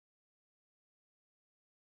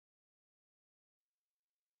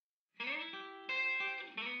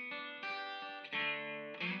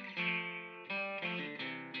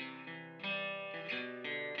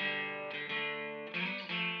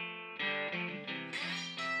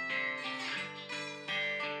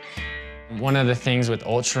One of the things with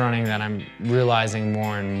ultra running that I'm realizing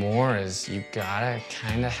more and more is you gotta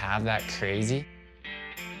kind of have that crazy.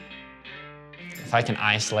 If I can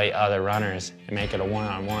isolate other runners and make it a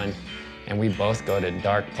one-on-one, and we both go to a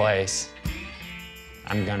dark place,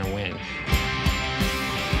 I'm gonna win.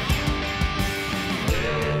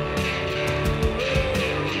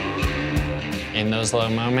 In those low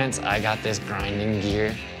moments, I got this grinding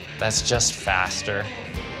gear that's just faster.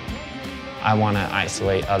 I want to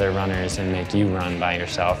isolate other runners and make you run by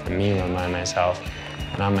yourself and me run by myself.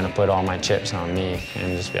 And I'm going to put all my chips on me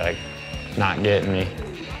and just be like, not getting me.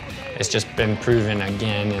 It's just been proven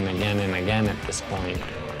again and again and again at this point.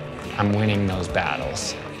 I'm winning those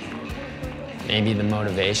battles. Maybe the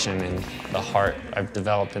motivation and the heart I've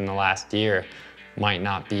developed in the last year might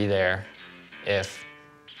not be there if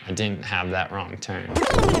I didn't have that wrong turn.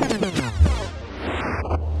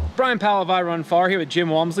 Brian Powell of I Run Far here with Jim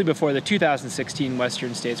Walmsley before the 2016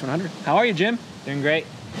 Western States 100. How are you, Jim? Doing great.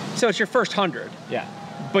 So it's your first 100. Yeah.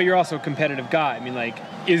 But you're also a competitive guy. I mean, like,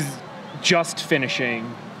 is just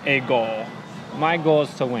finishing a goal? My goal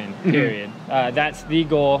is to win, period. That's the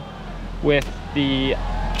goal, with the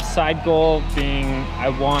side goal being I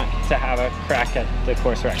want to have a crack at the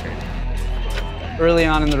course record. Early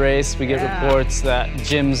on in the race, we get reports that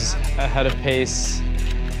Jim's ahead of pace.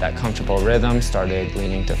 That comfortable rhythm started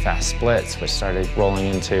leading to fast splits, which started rolling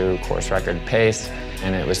into course record pace,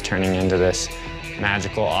 and it was turning into this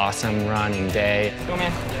magical, awesome running day. Go,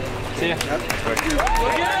 man. See ya.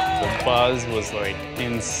 The buzz was like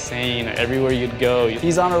insane. Everywhere you'd go,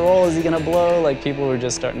 he's on a roll, is he gonna blow? Like, people were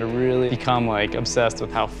just starting to really become like obsessed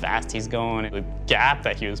with how fast he's going. The gap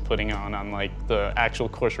that he was putting on like the actual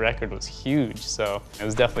course record was huge. So it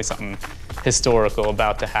was definitely something historical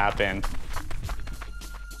about to happen.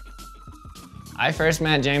 I first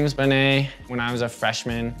met James Bonnet when I was a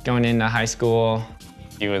freshman going into high school.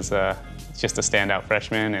 He was just a standout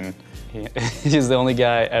freshman, and he was the only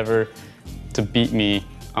guy ever to beat me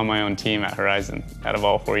on my own team at Horizon out of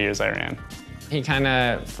all 4 years I ran. He kind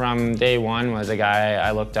of, from day one, was a guy I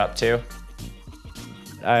looked up to.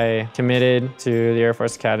 I committed to the Air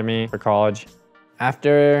Force Academy for college.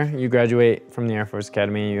 After you graduate from the Air Force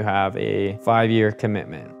Academy, you have a 5-year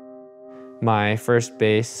commitment. My first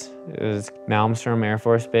base is Malmstrom Air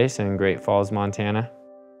Force Base in Great Falls, Montana.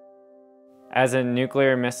 As a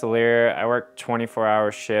nuclear missileer, I worked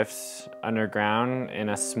 24-hour shifts underground in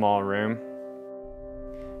a small room.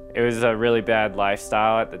 It was a really bad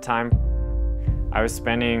lifestyle at the time. I was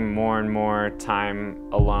spending more and more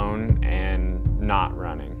time alone and not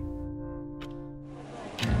running.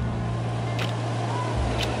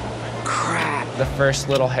 Crap! The first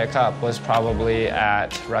little hiccup was probably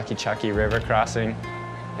at Rucky Chucky River crossing.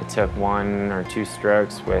 I took 1 or 2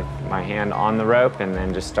 strokes with my hand on the rope and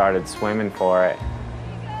then just started swimming for it.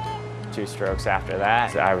 2 strokes after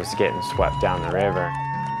that, I was getting swept down the river.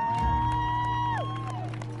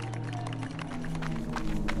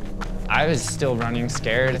 I was still running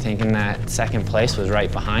scared, thinking that second place was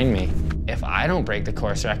right behind me. If I don't break the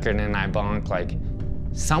course record and I bonk, like,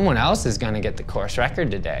 someone else is gonna get the course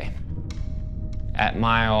record today. At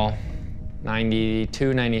mile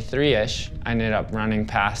 92, 93-ish, I ended up running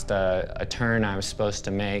past a turn I was supposed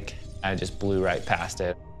to make. I just blew right past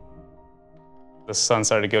it. The sun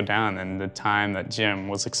started to go down, and the time that Jim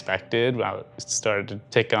was expected started to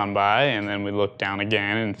tick on by, and then we looked down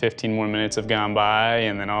again, and 15 more minutes have gone by,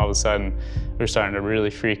 and then all of a sudden, we're starting to really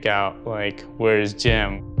freak out, like, where's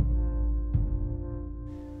Jim?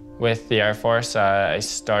 With the Air Force, I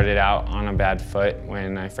started out on a bad foot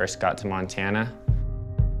when I first got to Montana.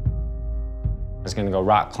 I was gonna go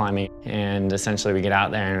rock climbing, and essentially we get out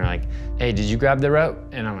there and we're like, hey, did you grab the rope?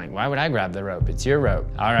 And I'm like, why would I grab the rope? It's your rope.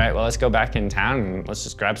 All right, well, let's go back in town and let's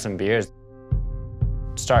just grab some beers.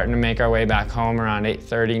 Starting to make our way back home around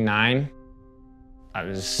 8:39. I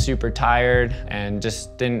was super tired and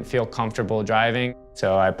just didn't feel comfortable driving.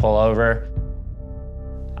 So I pull over.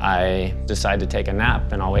 I decide to take a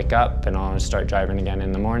nap, and I'll wake up and I'll start driving again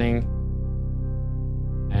in the morning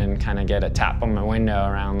and kind of get a tap on my window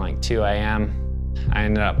around like 2 a.m. I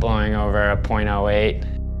ended up blowing over a .08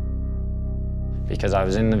 because I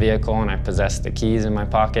was in the vehicle and I possessed the keys in my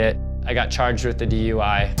pocket. I got charged with the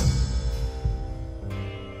DUI.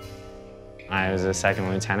 I was a second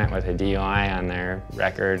lieutenant with a DUI on their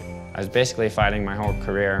record. I was basically fighting my whole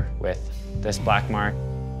career with this black mark.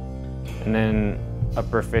 And then a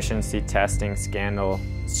proficiency testing scandal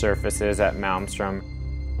surfaces at Malmstrom.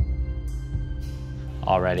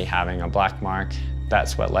 Already having a black mark,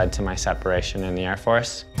 that's what led to my separation in the Air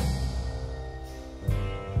Force.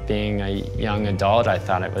 Being a young adult, I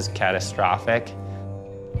thought it was catastrophic.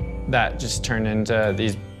 That just turned into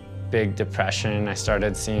these big depression. I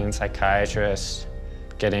started seeing psychiatrists,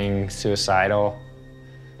 getting suicidal.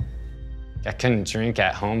 I couldn't drink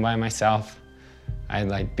at home by myself. I'd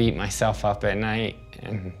like beat myself up at night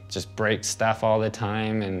and just break stuff all the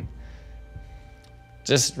time and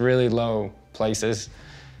just really low places.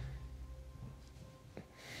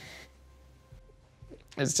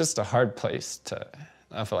 It's just a hard place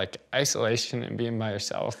of like isolation and being by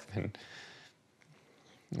yourself and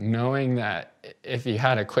knowing that if you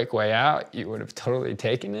had a quick way out, you would have totally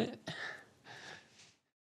taken it.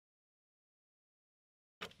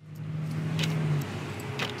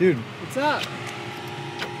 Dude, what's up?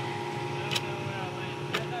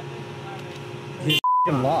 He's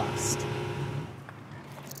lost.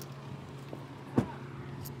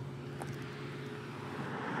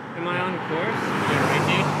 Am I on course?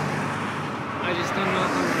 I just don't know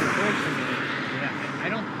if I'm on course or not. Yeah, I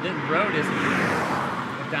don't, the road isn't here.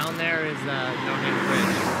 But down there is no name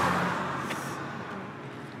bridge.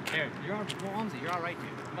 Here, you're all, Walmsley, you're all right,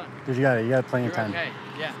 dude. Come on. Dude, you got plenty of time. Okay,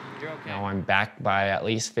 yeah, you're okay. Now I'm back by at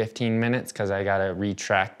least 15 minutes because I got to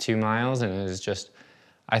retrack 2 miles, and it was just,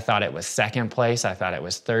 I thought it was second place, I thought it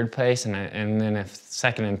was third place, and then if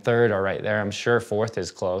second and third are right there, I'm sure fourth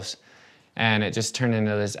is close. And it just turned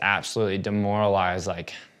into this absolutely demoralized,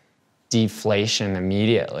 like, deflation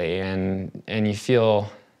immediately. And you feel,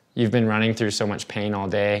 you've been running through so much pain all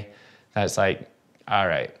day that it's like, all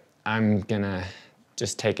right, I'm gonna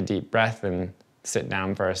just take a deep breath and sit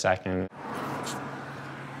down for a second.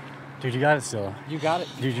 Dude, you got it still. You got it.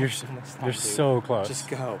 Dude, you're so close. Just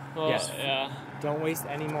go. Well, yes. yeah. Don't waste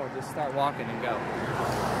any more. Just start walking and go.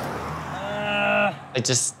 I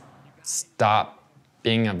just stopped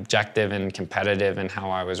being objective and competitive in how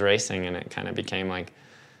I was racing, and it kind of became like,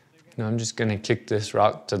 you know, I'm just gonna kick this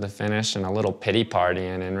rock to the finish and a little pity party.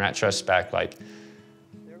 And in retrospect, like,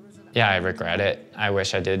 yeah, I regret it. I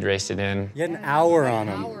wish I did race it in. You had an hour on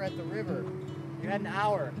him. An hour at the river. You had an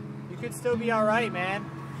hour. You could still be all right, man.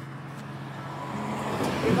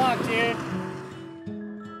 Good luck, dude.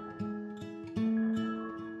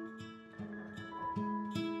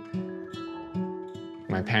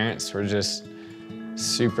 My parents were just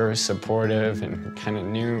super supportive and kind of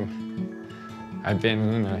knew I'd been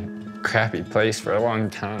in a crappy place for a long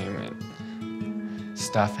time and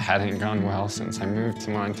stuff hadn't gone well since I moved to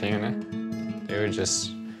Montana. They were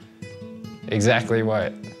just exactly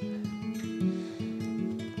what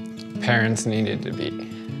parents needed to be.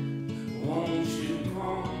 Won't you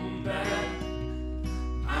come back?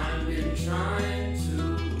 I've been trying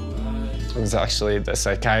to. It was actually the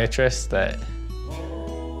psychiatrist that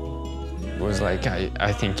was like,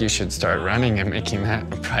 I think you should start running and making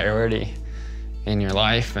that a priority in your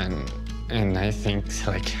life. And I think,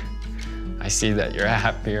 like, I see that you're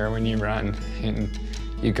happier when you run and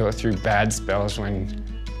you go through bad spells when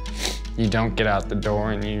you don't get out the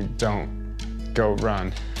door and you don't go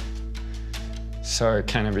run. So it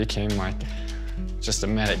kind of became like just a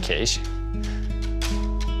medication.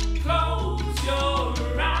 Close your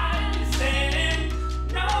eyes and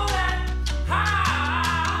know that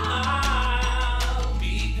I'll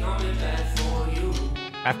be coming back for you.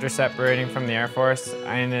 After separating from the Air Force,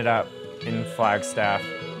 I ended up in Flagstaff.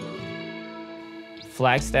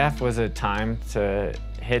 Flagstaff was a time to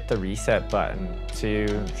hit the reset button,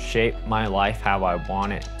 to shape my life how I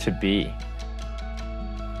want it to be.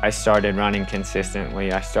 I started running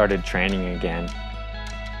consistently, I started training again.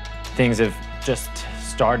 Things have just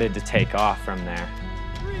started to take off from there.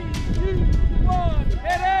 3, 2, 1,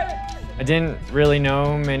 hit it! I didn't really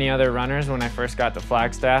know many other runners when I first got to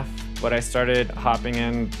Flagstaff, but I started hopping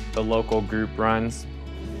in the local group runs.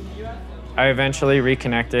 I eventually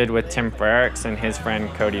reconnected with Tim Frericks and his friend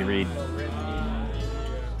Cody Reed.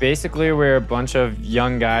 Basically, we're a bunch of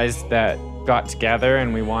young guys that got together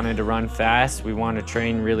and we wanted to run fast, we wanted to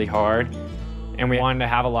train really hard, and we wanted to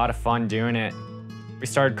have a lot of fun doing it. We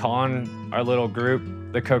started calling our little group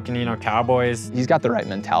the Coconino Cowboys. He's got the right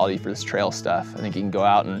mentality for this trail stuff. I think he can go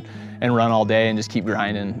out and run all day and just keep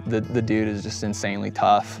grinding. The dude is just insanely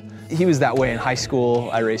tough. He was that way in high school.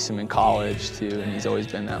 I raced him in college too, and he's always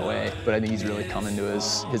been that way. But I think he's really come into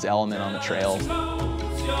his element on the trails.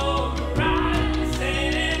 Close your eyes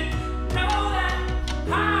and know that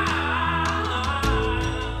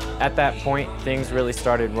At that point, things really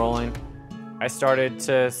started rolling. I started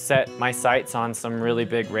to set my sights on some really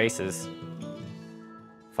big races.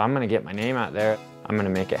 If I'm gonna get my name out there, I'm gonna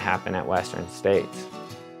make it happen at Western States.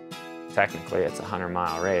 Technically, it's a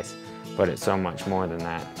 100-mile race, but it's so much more than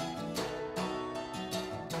that.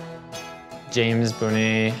 James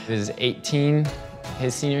Bonet is 18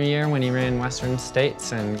 his senior year when he ran Western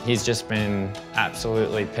States, and he's just been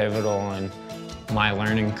absolutely pivotal in my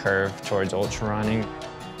learning curve towards ultra running.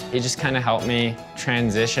 He just kind of helped me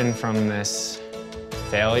transition from this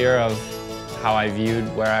failure of how I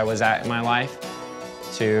viewed where I was at in my life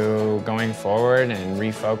to going forward and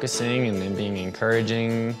refocusing and then being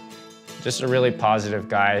encouraging. Just a really positive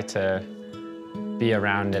guy to be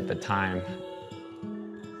around at the time.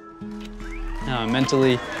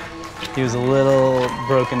 Mentally, he was a little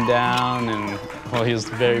broken down, and well, he was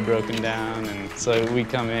very broken down, and so we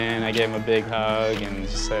come in, I gave him a big hug and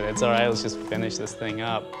just said, it's all right, let's just finish this thing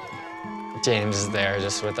up. James is there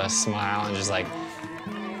just with a smile and just like,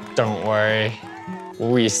 don't worry,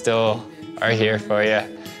 we still are here for you.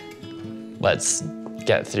 Let's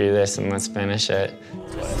get through this and let's finish it.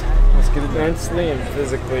 Let's get it mentally and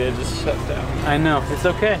physically, it just shut down. I know, it's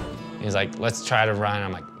okay. He's like, let's try to run.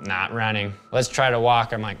 I'm like, not running. Let's try to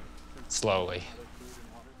walk. I'm like, slowly.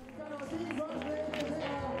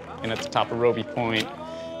 And at the top of Roby Point,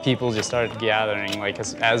 people just started gathering. Like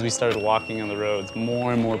as we started walking on the roads,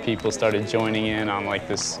 more and more people started joining in on like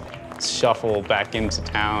this shuffle back into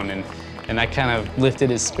town, and that kind of lifted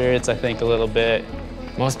his spirits, I think, a little bit.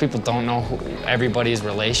 Most people don't know everybody's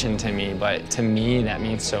relation to me, but to me that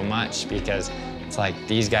means so much because it's like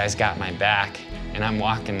these guys got my back and I'm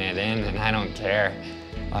walking it in and I don't care.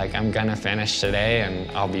 Like I'm gonna finish today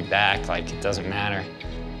and I'll be back, like it doesn't matter.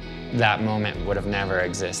 That moment would have never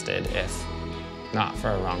existed if not for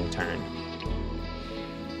a wrong turn.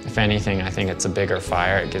 If anything, I think it's a bigger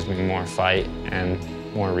fire. It gives me more fight and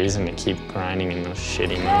more reason to keep grinding in those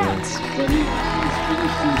shitty moments.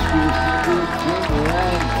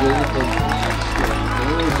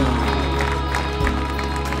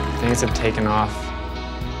 Things have taken off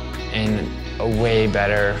in a way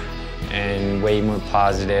better and way more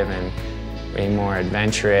positive and way more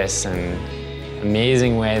adventurous and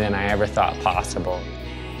amazing way than I ever thought possible.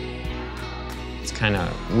 It's kind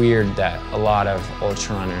of weird that a lot of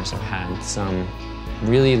ultra runners have had some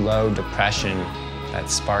really low depression that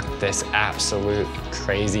sparked this absolute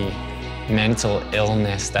crazy mental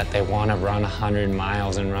illness that they want to run 100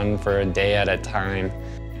 miles and run for a day at a time.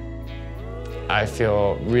 I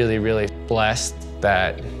feel really, really blessed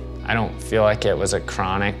that I don't feel like it was a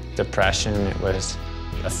chronic depression. It was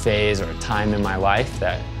a phase or a time in my life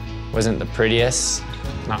that wasn't the prettiest,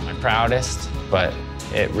 not my proudest, but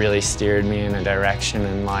it really steered me in a direction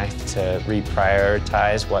in life to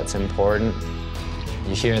reprioritize what's important.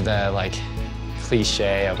 You hear the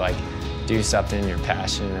cliche of do something you're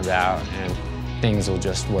passionate about and things will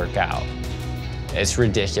just work out. It's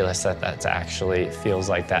ridiculous that that's actually feels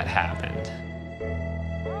like that happened.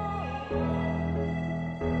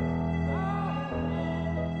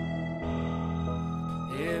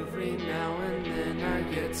 Every now and then I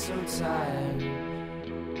get so tired.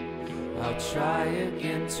 I'll try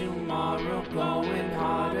again tomorrow, going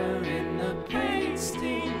harder in the paint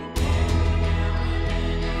steam.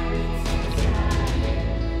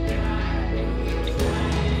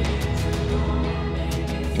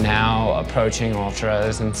 Now approaching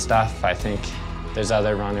ultras and stuff, I think there's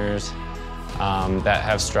other runners that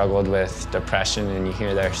have struggled with depression and you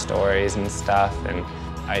hear their stories and stuff, and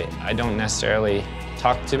I don't necessarily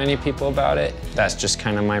talk to many people about it. That's just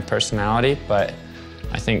kind of my personality, but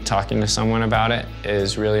I think talking to someone about it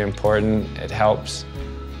is really important. It helps.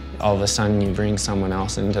 All of a sudden you bring someone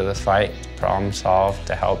else into the fight, problem solve,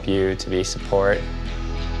 to help you, to be support.